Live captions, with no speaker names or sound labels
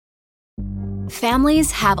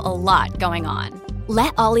Families have a lot going on.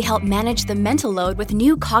 Let Ollie help manage the mental load with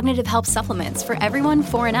new cognitive help supplements for everyone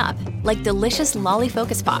 4 and up, like delicious Lolly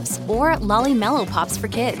Focus Pops or Lolly Mellow Pops for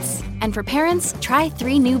kids. And for parents, try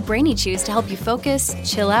 3 new Brainy Chews to help you focus,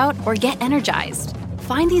 chill out, or get energized.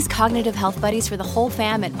 Find these cognitive health buddies for the whole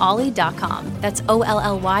fam at ollie.com. That's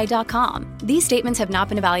OLLY.com. These statements have not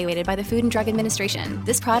been evaluated by the Food and Drug Administration.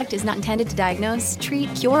 This product is not intended to diagnose,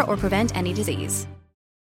 treat, cure, or prevent any disease.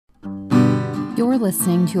 You're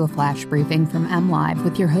listening to a flash briefing from MLive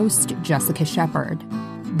with your host, Jessica Shepard.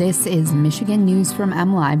 This is Michigan News from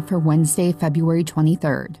MLive for Wednesday, February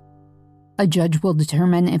 23rd. A judge will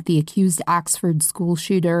determine if the accused Oxford school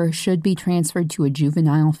shooter should be transferred to a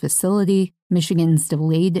juvenile facility. Michigan's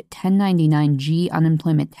delayed 1099-G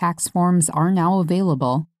unemployment tax forms are now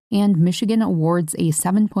available, and Michigan awards a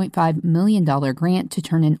 $7.5 million grant to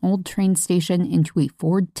turn an old train station into a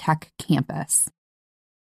Ford Tech campus.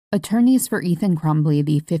 Attorneys for Ethan Crumbley,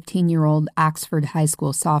 the 15-year-old Oxford High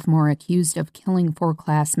School sophomore accused of killing 4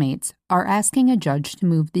 classmates, are asking a judge to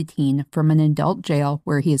move the teen from an adult jail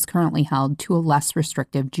where he is currently held to a less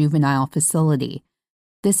restrictive juvenile facility.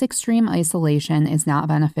 This extreme isolation is not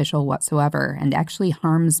beneficial whatsoever and actually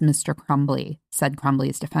harms Mr. Crumbley, said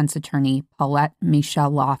Crumbley's defense attorney Paulette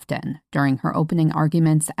Michelle Lofton during her opening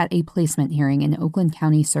arguments at a placement hearing in Oakland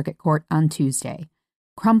County Circuit Court on Tuesday.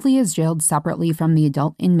 Crumbley is jailed separately from the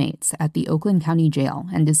adult inmates at the Oakland County Jail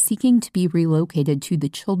and is seeking to be relocated to the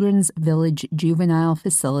Children's Village Juvenile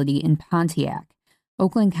Facility in Pontiac.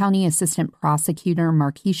 Oakland County Assistant Prosecutor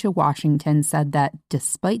Markeisha Washington said that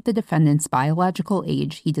despite the defendant's biological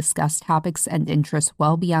age, he discussed topics and interests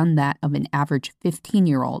well beyond that of an average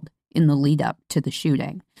 15-year-old in the lead-up to the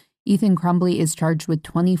shooting. Ethan Crumbley is charged with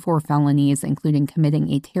 24 felonies, including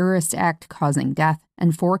committing a terrorist act causing death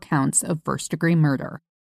and 4 counts of first-degree murder.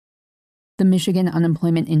 The Michigan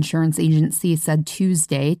Unemployment Insurance Agency said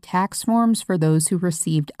Tuesday tax forms for those who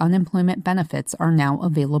received unemployment benefits are now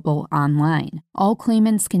available online. All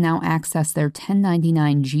claimants can now access their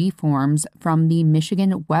 1099-G forms from the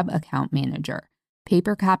Michigan Web Account Manager.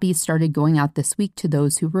 Paper copies started going out this week to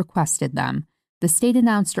those who requested them. The state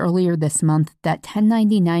announced earlier this month that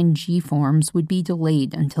 1099-G forms would be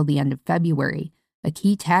delayed until the end of February. A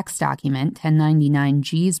key tax document,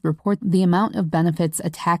 1099-Gs, report the amount of benefits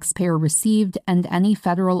a taxpayer received and any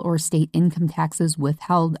federal or state income taxes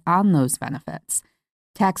withheld on those benefits.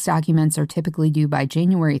 Tax documents are typically due by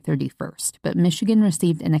January 31st, but Michigan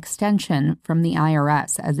received an extension from the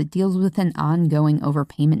IRS as it deals with an ongoing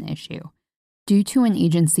overpayment issue. Due to an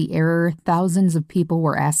agency error, thousands of people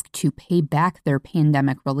were asked to pay back their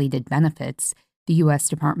pandemic-related benefits. The U.S.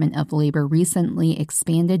 Department of Labor recently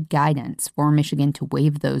expanded guidance for Michigan to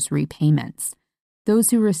waive those repayments. Those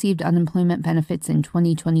who received unemployment benefits in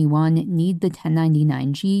 2021 need the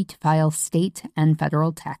 1099-G to file state and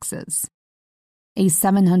federal taxes. A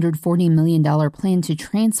 $740 million plan to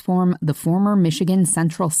transform the former Michigan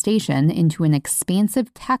Central Station into an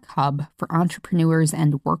expansive tech hub for entrepreneurs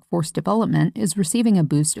and workforce development is receiving a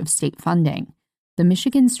boost of state funding. The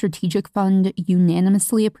Michigan Strategic Fund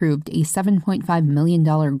unanimously approved a $7.5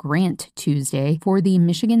 million grant Tuesday for the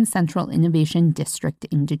Michigan Central Innovation District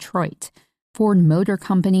in Detroit. Ford Motor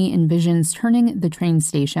Company envisions turning the train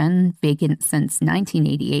station, vacant since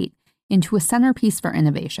 1988, into a centerpiece for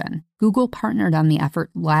innovation. Google partnered on the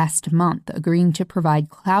effort last month, agreeing to provide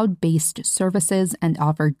cloud-based services and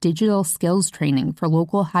offer digital skills training for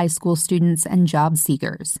local high school students and job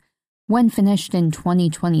seekers. When finished in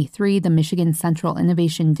 2023, the Michigan Central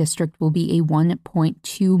Innovation District will be a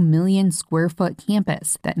 1.2 million square foot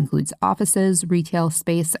campus that includes offices, retail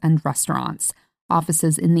space, and restaurants.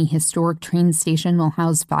 Offices in the historic train station will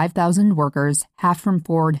house 5,000 workers, half from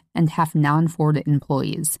Ford and half non-Ford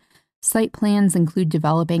employees. Site plans include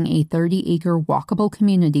developing a 30-acre walkable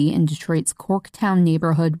community in Detroit's Corktown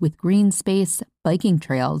neighborhood with green space, biking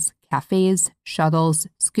trails, cafes, shuttles,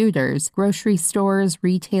 scooters, grocery stores,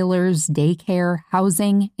 retailers, daycare,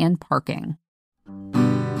 housing, and parking.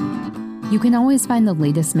 You can always find the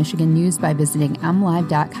latest Michigan news by visiting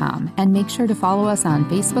mlive.com, and make sure to follow us on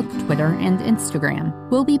Facebook, Twitter, and Instagram.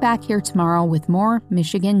 We'll be back here tomorrow with more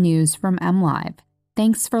Michigan news from MLive.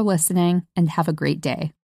 Thanks for listening, and have a great day.